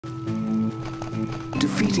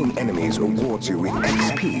Defeating enemies awards you with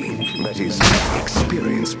XP, that is,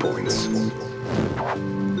 experience points.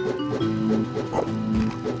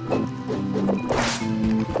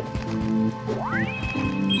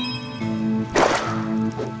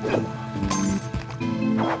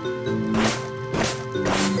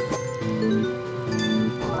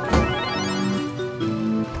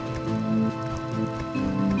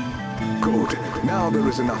 Good. Now there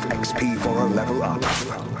is enough XP for a level up.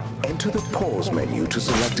 Enter the pause menu to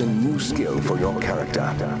select a new skill for your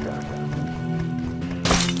character.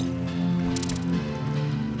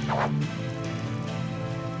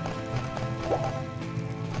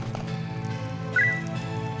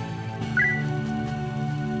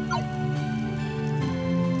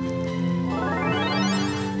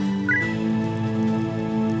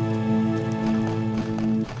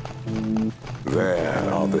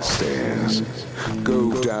 There are the stairs.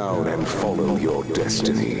 Go down and follow your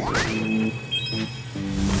destiny.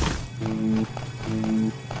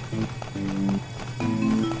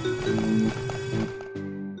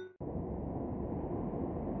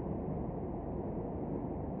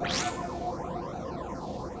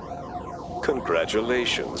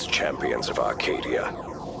 Congratulations, champions of Arcadia.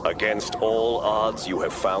 Against all odds, you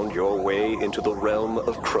have found your way into the realm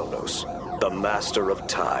of Chronos, the master of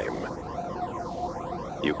time.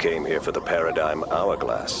 You came here for the Paradigm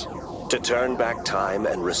Hourglass, to turn back time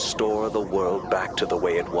and restore the world back to the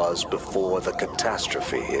way it was before the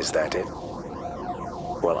catastrophe, is that it?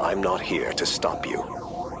 Well, I'm not here to stop you.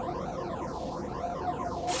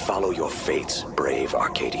 Follow your fates, brave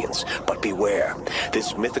Arcadians, but beware,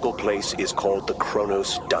 this mythical place is called the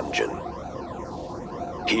Chronos Dungeon.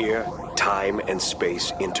 Here, time and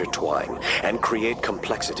space intertwine and create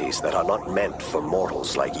complexities that are not meant for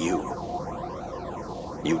mortals like you.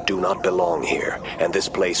 You do not belong here, and this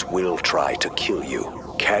place will try to kill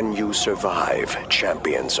you. Can you survive,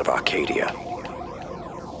 champions of Arcadia?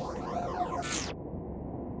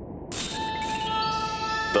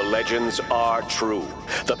 The legends are true.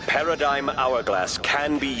 The Paradigm Hourglass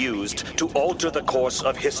can be used to alter the course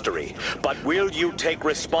of history. But will you take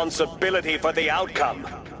responsibility for the outcome?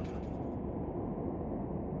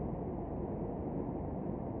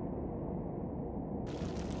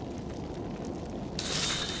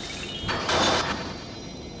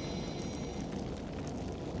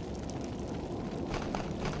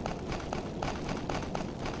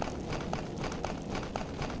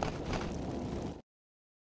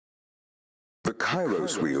 The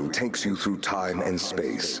Kairos wheel takes you through time and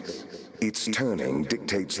space. Its turning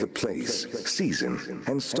dictates the place, season,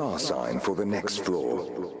 and star sign for the next floor.